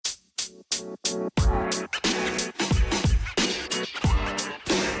Hello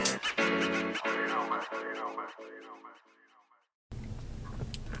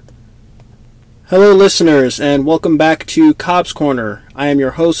listeners, and welcome back to Cobb's Corner. I am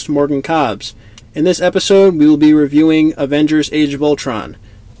your host, Morgan Cobbs. In this episode, we will be reviewing Avengers Age of Ultron.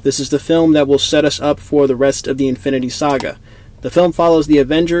 This is the film that will set us up for the rest of the Infinity Saga. The film follows the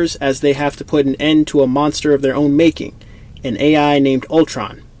Avengers as they have to put an end to a monster of their own making, an AI named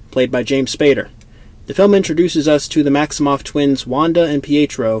Ultron, played by James Spader. The film introduces us to the Maximoff twins Wanda and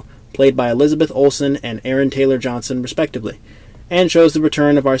Pietro, played by Elizabeth Olsen and Aaron Taylor-Johnson respectively, and shows the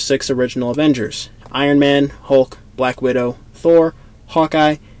return of our 6 original Avengers: Iron Man, Hulk, Black Widow, Thor,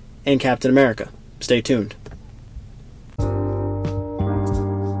 Hawkeye, and Captain America. Stay tuned.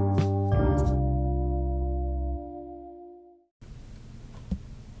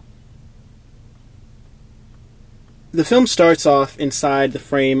 The film starts off inside the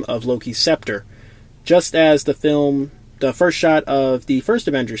frame of Loki's scepter, just as the first shot of the first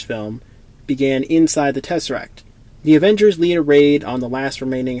Avengers film began inside the Tesseract. The Avengers lead a raid on the last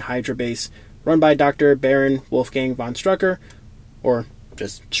remaining Hydra base, run by Dr. Baron Wolfgang von Strucker, or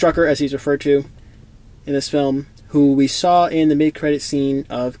just Strucker as he's referred to in this film, who we saw in the mid-credit scene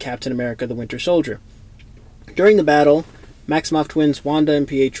of Captain America the Winter Soldier. During the battle, Maximoff twins Wanda and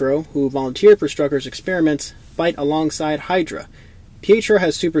Pietro, who volunteered for Strucker's experiments, fight alongside Hydra. Pietro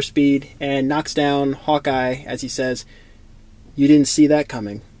has super speed and knocks down Hawkeye as he says, "You didn't see that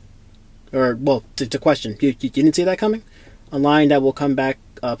coming." Or, well, it's a question. You didn't see that coming? A line that will come back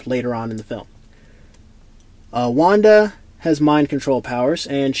up later on in the film. Wanda has mind control powers,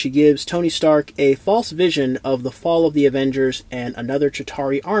 and she gives Tony Stark a false vision of the fall of the Avengers and another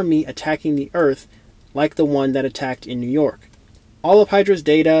Chitauri army attacking the Earth, like the one that attacked in New York. All of Hydra's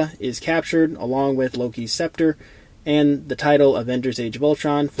data is captured, along with Loki's scepter, and the title Avengers Age of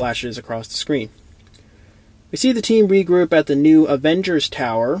Ultron flashes across the screen. We see the team regroup at the new Avengers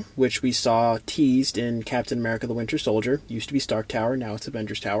Tower, which we saw teased in Captain America the Winter Soldier. Used to be Stark Tower, now it's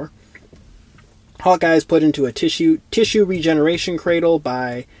Avengers Tower. Hawkeye is put into a tissue regeneration cradle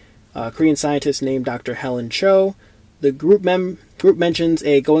by a Korean scientist named Dr. Helen Cho. The group mentions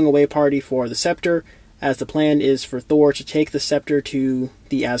a going-away party for the scepter, as the plan is for Thor to take the scepter to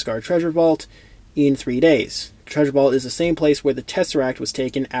the Asgard treasure vault in 3 days. The treasure vault is the same place where the Tesseract was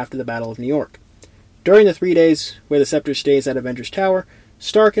taken after the Battle of New York. During the 3 days where the scepter stays at Avengers Tower,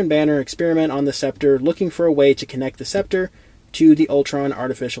 Stark and Banner experiment on the scepter, looking for a way to connect the scepter to the Ultron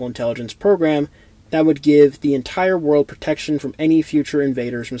artificial intelligence program that would give the entire world protection from any future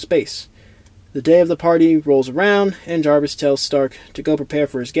invaders from space. The day of the party rolls around, and Jarvis tells Stark to go prepare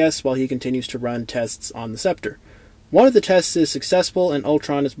for his guests while he continues to run tests on the scepter. One of the tests is successful, and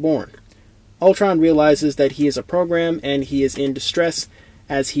Ultron is born. Ultron realizes that he is a program, and he is in distress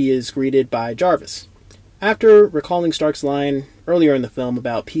as he is greeted by Jarvis. After recalling Stark's line earlier in the film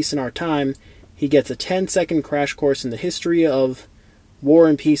about peace in our time, he gets a 10-second crash course in the history of war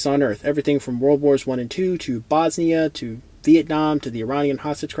and peace on Earth. Everything from World Wars I and II to Bosnia to Vietnam to the Iranian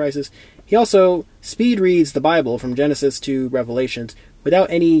hostage crisis. He also speed reads the Bible from Genesis to Revelations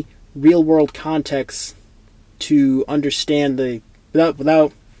without any real-world context to understand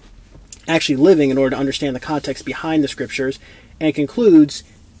without actually living in order to understand the context behind the scriptures, and concludes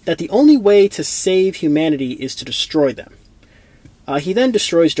that the only way to save humanity is to destroy them. He then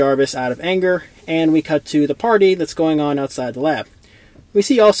destroys Jarvis out of anger, and we cut to the party that's going on outside the lab. We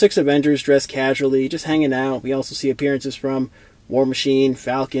see all 6 Avengers dressed casually, just hanging out. We also see appearances from War Machine,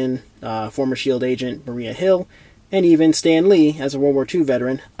 Falcon, former S.H.I.E.L.D. agent Maria Hill, and even Stan Lee as a World War II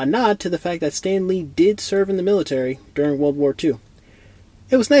veteran, a nod to the fact that Stan Lee did serve in the military during World War II.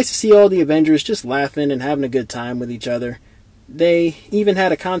 It was nice to see all the Avengers just laughing and having a good time with each other. They even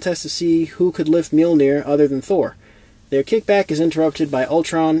had a contest to see who could lift Mjolnir other than Thor. Their kickback is interrupted by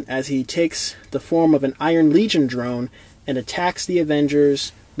Ultron as he takes the form of an Iron Legion drone and attacks the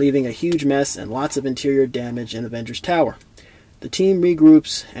Avengers, leaving a huge mess and lots of interior damage in Avengers Tower. The team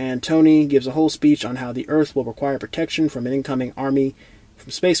regroups, and Tony gives a whole speech on how the Earth will require protection from an incoming army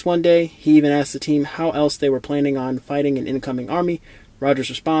from space one day. He even asks the team how else they were planning on fighting an incoming army. Rogers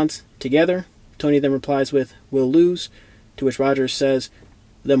responds, "Together." Tony then replies with, "We'll lose," to which Rogers says,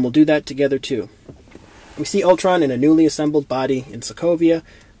 "Then we'll do that together too." We see Ultron in a newly assembled body in Sokovia,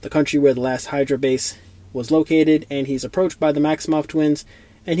 the country where the last Hydra base was located, and he's approached by the Maximoff twins,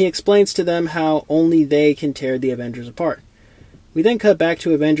 and he explains to them how only they can tear the Avengers apart. We then cut back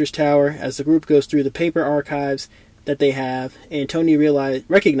to Avengers Tower as the group goes through the paper archives that they have, and Tony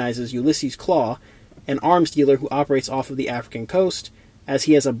recognizes Ulysses Claw, an arms dealer who operates off of the African coast, as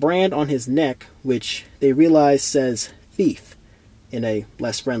he has a brand on his neck which they realize says thief in a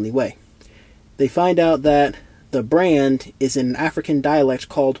less friendly way. they find out that the brand is in an African dialect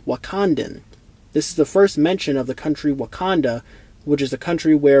called Wakandan. This is the first mention of the country Wakanda, which is a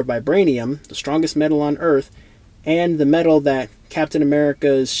country where vibranium, the strongest metal on Earth, and the metal that Captain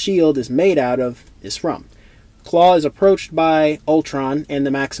America's shield is made out of, is from. Klaue is approached by Ultron and the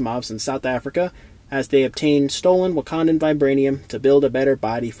Maximoffs in South Africa as they obtain stolen Wakandan vibranium to build a better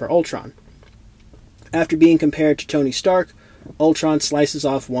body for Ultron. After being compared to Tony Stark, Ultron slices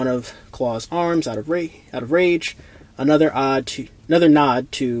off one of Klaue's arms out of rage. Another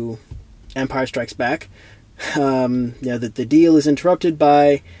nod to Empire Strikes Back. The deal is interrupted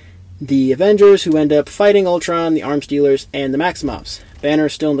by the Avengers, who end up fighting Ultron, the arms dealers, and the Maximoffs. Banner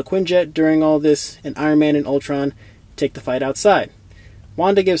is still in the Quinjet during all this, and Iron Man and Ultron take the fight outside.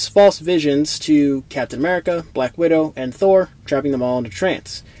 Wanda gives false visions to Captain America, Black Widow, and Thor, trapping them all into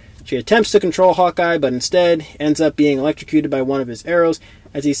trance. She attempts to control Hawkeye, but instead ends up being electrocuted by one of his arrows,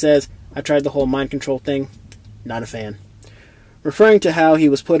 as he says, "I tried the whole mind control thing. Not a fan." Referring to how he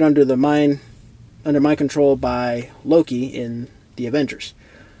was put under mind control by Loki in the Avengers.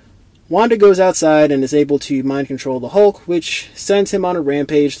 Wanda goes outside and is able to mind control the Hulk, which sends him on a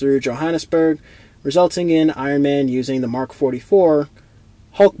rampage through Johannesburg, resulting in Iron Man using the Mark 44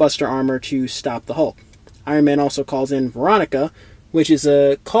 Hulkbuster armor to stop the Hulk. Iron Man also calls in Veronica, which is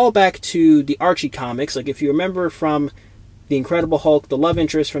a callback to the Archie comics. Like, if you remember from The Incredible Hulk, the love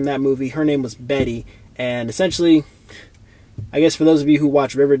interest from that movie, her name was Betty, and essentially, I guess for those of you who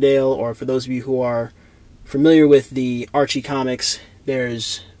watch Riverdale, or for those of you who are familiar with the Archie comics,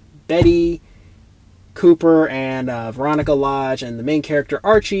 there's Betty, Cooper, and Veronica Lodge, and the main character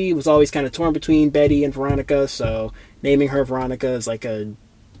Archie was always kind of torn between Betty and Veronica, so naming her Veronica is like a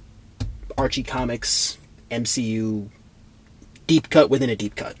Archie comics MCU deep cut within a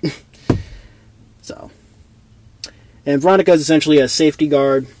deep cut. And Veronica is essentially a safety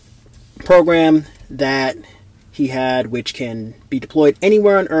guard program that he had, which can be deployed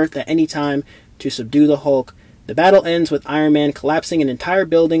anywhere on Earth at any time to subdue the Hulk. The battle ends with Iron Man collapsing an entire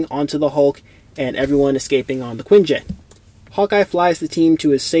building onto the Hulk and everyone escaping on the Quinjet. Hawkeye flies the team to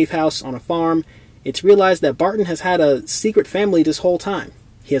his safe house on a farm. It's realized that Barton has had a secret family this whole time.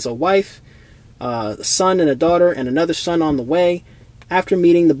 He has a wife, a son and a daughter, and another son on the way. After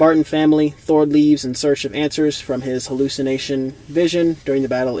meeting the Barton family, Thor leaves in search of answers from his hallucination vision during the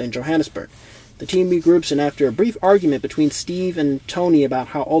battle in Johannesburg. The team regroups, and after a brief argument between Steve and Tony about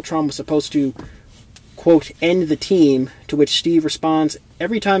how Ultron was supposed to, quote, end the team, to which Steve responds,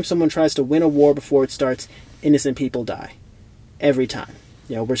 "Every time someone tries to win a war before it starts, innocent people die. Every time."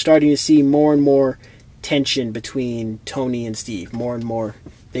 We're starting to see more and more tension between Tony and Steve. More and more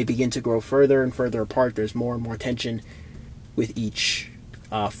they begin to grow further and further apart. There's more and more tension with each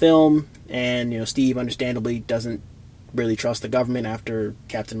film, and Steve understandably doesn't really trust the government after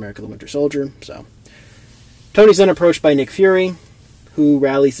Captain America the Winter Soldier. So Tony's then approached by Nick Fury, who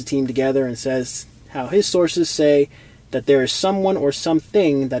rallies the team together and says how his sources say that there is someone or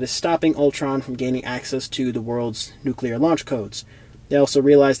something that is stopping Ultron from gaining access to the world's nuclear launch codes. They also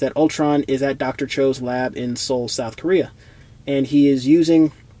realize that Ultron is at Dr. Cho's lab in Seoul, South Korea, and he is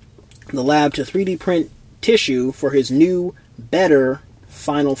using the lab to 3D print tissue for his new, better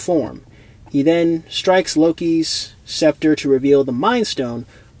final form. He then strikes Loki's scepter to reveal the Mind Stone,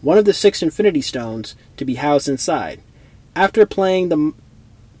 one of the 6 Infinity Stones, to be housed inside. After placing the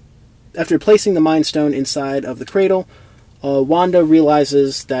Mind Stone inside of the cradle, Wanda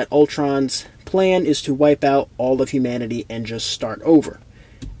realizes that Ultron's plan is to wipe out all of humanity and just start over.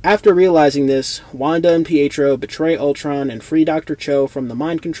 After realizing this, Wanda and Pietro betray Ultron and free Dr. Cho from the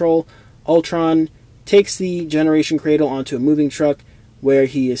mind control. Ultron takes the Generation Cradle onto a moving truck, where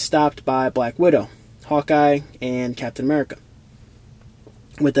he is stopped by Black Widow, Hawkeye, and Captain America.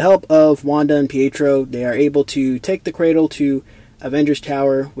 With the help of Wanda and Pietro, they are able to take the cradle to Avengers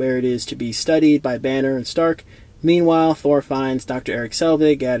Tower, where it is to be studied by Banner and Stark. Meanwhile, Thor finds Dr. Eric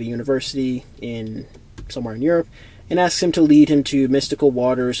Selvig at a university somewhere in Europe and asks him to lead him to mystical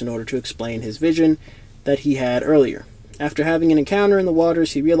waters in order to explain his vision that he had earlier. After having an encounter in the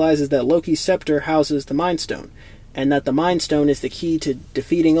waters, he realizes that Loki's scepter houses the Mind Stone, and that the Mind Stone is the key to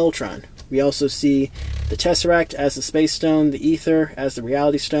defeating Ultron. We also see the Tesseract as the Space Stone, the Ether as the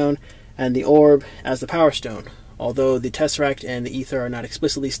Reality Stone, and the Orb as the Power Stone. Although the Tesseract and the Ether are not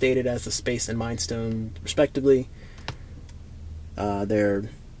explicitly stated as the Space and Mind Stone, respectively, they're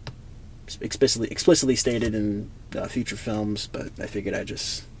explicitly stated in future films, but I figured I'd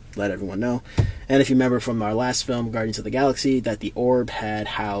just let everyone know. And if you remember from our last film, Guardians of the Galaxy, that the Orb had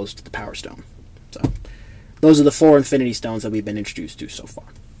housed the Power Stone. So those are the 4 Infinity Stones that we've been introduced to so far.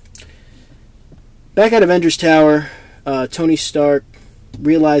 Back at Avengers Tower, Tony Stark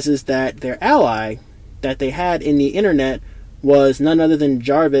realizes that their ally that they had in the internet was none other than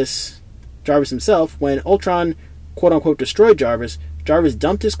Jarvis himself. When Ultron quote-unquote destroyed Jarvis, Jarvis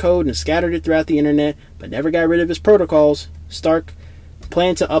dumped his code and scattered it throughout the internet, but never got rid of his protocols. Stark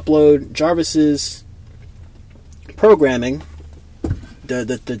planned to upload Jarvis's programming,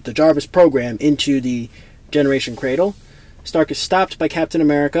 the Jarvis program, into the Generation Cradle. Stark is stopped by Captain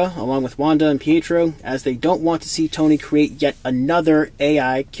America, along with Wanda and Pietro, as they don't want to see Tony create yet another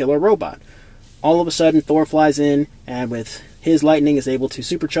AI killer robot. All of a sudden, Thor flies in, and with his lightning is able to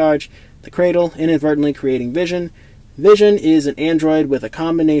supercharge the Cradle, inadvertently creating Vision. Vision is an android with a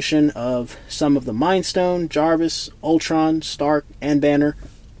combination of some of the Mind Stone, Jarvis, Ultron, Stark, and Banner,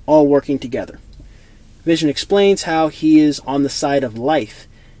 all working together. Vision explains how he is on the side of life,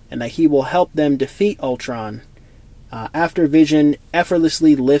 and that he will help them defeat Ultron. After Vision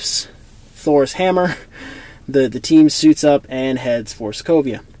effortlessly lifts Thor's hammer, the team suits up and heads for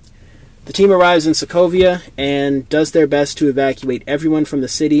Sokovia. The team arrives in Sokovia and does their best to evacuate everyone from the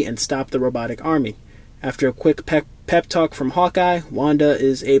city and stop the robotic army. After a quick pep talk from Hawkeye, Wanda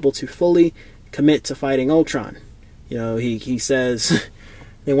is able to fully commit to fighting Ultron. You know, he says,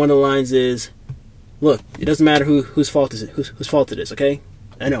 and one of the lines is, "Look, it doesn't matter whose fault it is, okay?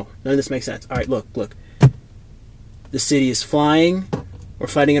 I know, none of this makes sense. Alright, look. The city is flying, we're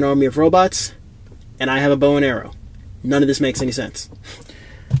fighting an army of robots, and I have a bow and arrow. None of this makes any sense."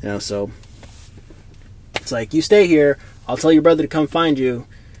 You know, so it's like, you stay here, I'll tell your brother to come find you.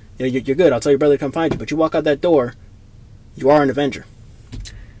 You know, you're good, I'll tell your brother to come find you, but you walk out that door, you are an Avenger.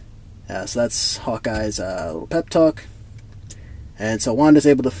 So that's Hawkeye's little pep talk. And so Wanda's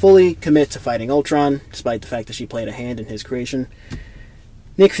able to fully commit to fighting Ultron, despite the fact that she played a hand in his creation.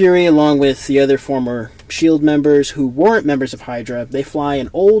 Nick Fury, along with the other former S.H.I.E.L.D. members who weren't members of Hydra, they fly an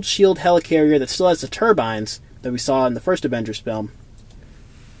old S.H.I.E.L.D. helicarrier that still has the turbines that we saw in the first Avengers film,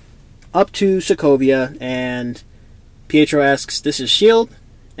 up to Sokovia, and Pietro asks, "This is S.H.I.E.L.D.?"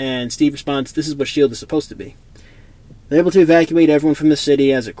 And Steve responds, "This is what S.H.I.E.L.D. is supposed to be." They're able to evacuate everyone from the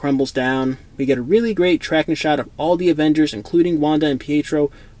city as it crumbles down. We get a really great tracking shot of all the Avengers, including Wanda and Pietro,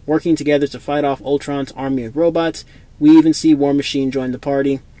 working together to fight off Ultron's army of robots. We even see War Machine join the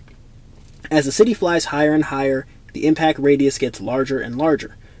party. As the city flies higher and higher, the impact radius gets larger and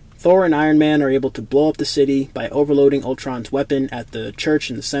larger. Thor and Iron Man are able to blow up the city by overloading Ultron's weapon at the church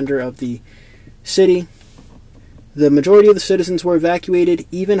in the center of the city. The majority of the citizens were evacuated.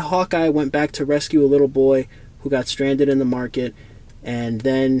 Even Hawkeye went back to rescue a little boy who got stranded in the market, and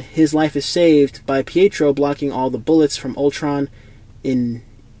then his life is saved by Pietro blocking all the bullets from Ultron in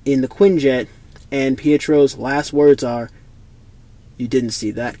the Quinjet, and Pietro's last words are, "You didn't see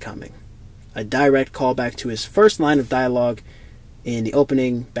that coming." A direct callback to his first line of dialogue in the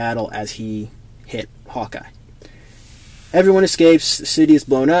opening battle as he hit Hawkeye. Everyone escapes, the city is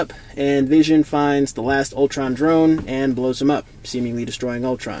blown up, and Vision finds the last Ultron drone and blows him up, seemingly destroying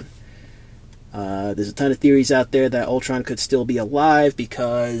Ultron. There's a ton of theories out there that Ultron could still be alive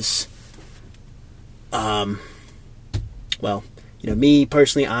because, well, you know, me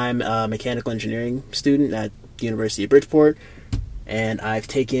personally, I'm a mechanical engineering student at the University of Bridgeport, and I've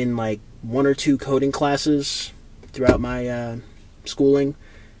taken like 1 or 2 coding classes throughout my schooling,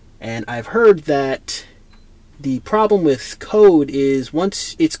 and I've heard that the problem with code is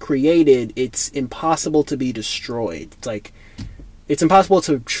once it's created, it's impossible to be destroyed. It's like, it's impossible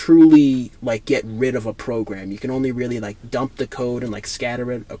to truly like get rid of a program. You can only really like dump the code and like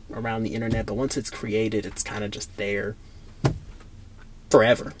scatter it around the internet, but once it's created, it's kind of just there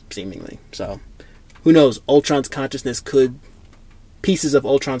forever, seemingly. So who knows, Ultron's consciousness could, pieces of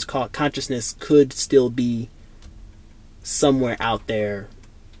Ultron's consciousness could still be somewhere out there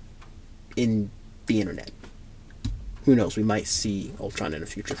in the internet. Who knows, we might see Ultron in a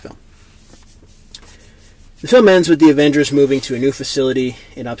future film. The film ends with the Avengers moving to a new facility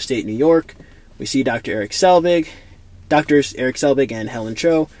in upstate New York. We see doctors Eric Selvig and Helen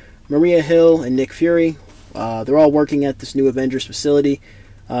Cho, Maria Hill and Nick Fury. They're all working at this new Avengers facility.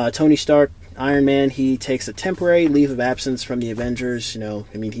 Tony Stark, Iron Man, he takes a temporary leave of absence from the Avengers. You know,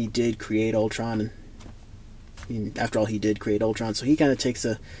 I mean, he did create Ultron. After all, he did create Ultron, so he kind of takes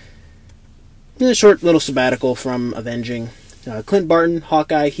a short little sabbatical from avenging. Clint Barton,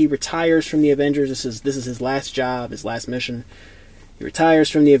 Hawkeye, he retires from the Avengers. This is his last job, his last mission. He retires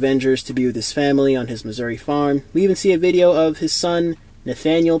from the Avengers to be with his family on his Missouri farm. We even see a video of his son,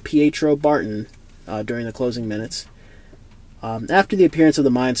 Nathaniel Pietro Barton, during the closing minutes. After the appearance of the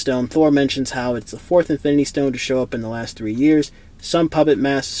Mind Stone, Thor mentions how it's the 4th Infinity Stone to show up in the last 3 years. Some puppet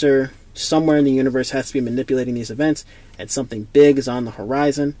master somewhere in the universe has to be manipulating these events, and something big is on the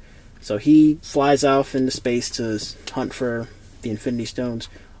horizon. So he flies off into space to hunt for the Infinity Stones.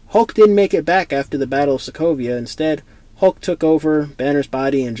 Hulk didn't make it back after the Battle of Sokovia. Instead, Hulk took over Banner's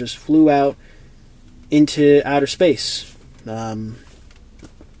body and just flew out into outer space. We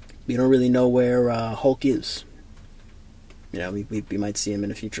don't really know where Hulk is. We might see him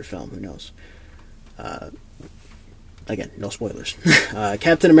in a future film. Who knows? Again, no spoilers.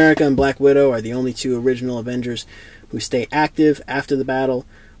 Captain America and Black Widow are the only two original Avengers who stay active after the battle.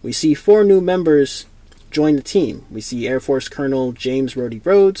 We see 4 new members join the team. We see Air Force Colonel James Rhodey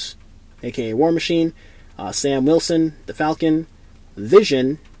Rhodes, aka War Machine, Sam Wilson, the Falcon,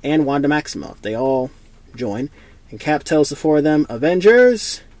 Vision, and Wanda Maximoff. They all join, and Cap tells the 4 of them,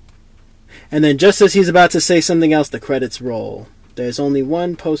 "Avengers!" And then just as he's about to say something else, the credits roll. There's only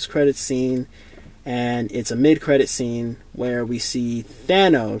one post-credit scene, and it's a mid-credit scene where we see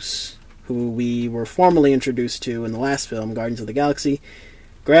Thanos, who we were formally introduced to in the last film, Guardians of the Galaxy,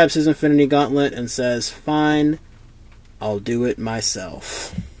 grabs his Infinity Gauntlet and says, "Fine, I'll do it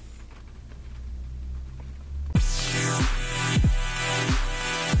myself."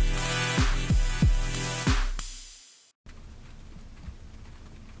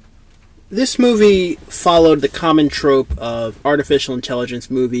 This movie followed the common trope of artificial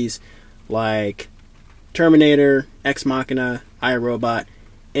intelligence movies like Terminator, Ex Machina, I, Robot,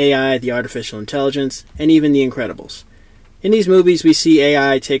 AI, the Artificial Intelligence, and even The Incredibles. In these movies, we see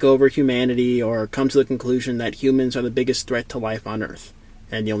AI take over humanity or come to the conclusion that humans are the biggest threat to life on Earth,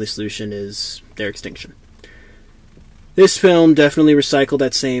 and the only solution is their extinction. This film definitely recycled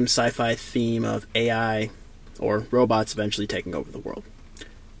that same sci-fi theme of AI, or robots eventually taking over the world.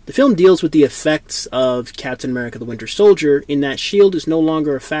 The film deals with the effects of Captain America the Winter Soldier in that S.H.I.E.L.D. is no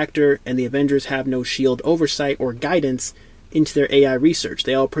longer a factor and the Avengers have no S.H.I.E.L.D. oversight or guidance into their AI research.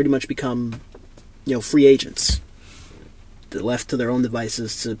 They all pretty much become, free agents. They're left to their own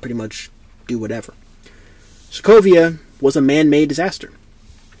devices to pretty much do whatever. Sokovia was a man-made disaster.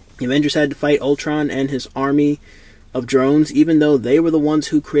 The Avengers had to fight Ultron and his army of drones, even though they were the ones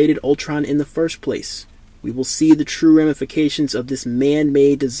who created Ultron in the first place. We will see the true ramifications of this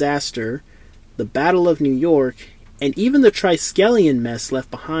man-made disaster, the Battle of New York, and even the Triskelion mess left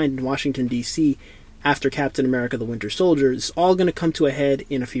behind in Washington, D.C. after Captain America the Winter Soldier is all going to come to a head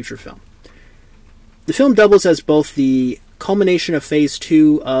in a future film. The film doubles as both the culmination of Phase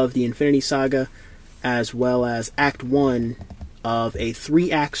 2 of the Infinity Saga, as well as Act 1 of a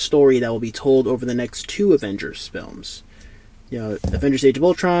 3-act story that will be told over the next 2 Avengers films. Avengers Age of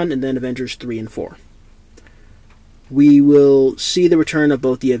Ultron, and then Avengers 3 and 4. We will see the return of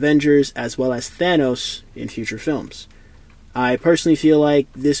both the Avengers as well as Thanos in future films. I personally feel like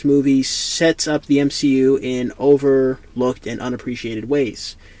this movie sets up the MCU in overlooked and unappreciated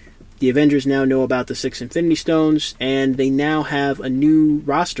ways. The Avengers now know about the 6 Infinity Stones, and they now have a new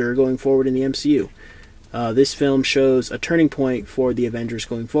roster going forward in the MCU. This film shows a turning point for the Avengers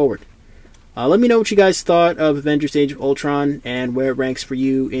going forward. Let me know what you guys thought of Avengers Age of Ultron and where it ranks for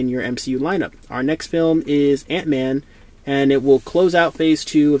you in your MCU lineup. Our next film is Ant-Man, and it will close out Phase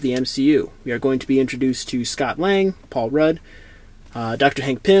 2 of the MCU. We are going to be introduced to Scott Lang, Paul Rudd, Dr.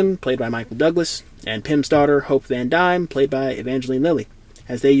 Hank Pym, played by Michael Douglas, and Pym's daughter, Hope Van Dyne, played by Evangeline Lilly,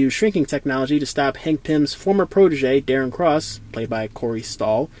 as they use shrinking technology to stop Hank Pym's former protege, Darren Cross, played by Corey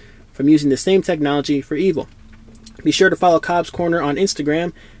Stahl, from using the same technology for evil. Be sure to follow Cobb's Corner on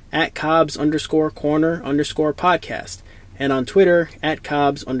Instagram at Cobbs_Corner_podcast, and on Twitter at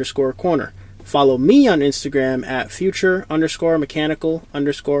Cobbs_Corner. Follow me on Instagram at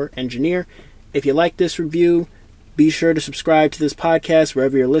future_mechanical_engineer. If you like this review, be sure to subscribe to this podcast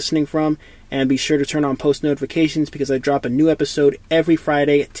wherever you're listening from, and be sure to turn on post notifications because I drop a new episode every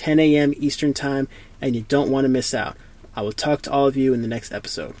Friday at 10 a.m. Eastern Time, and you don't want to miss out. I will talk to all of you in the next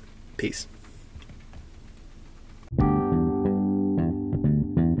episode. Peace.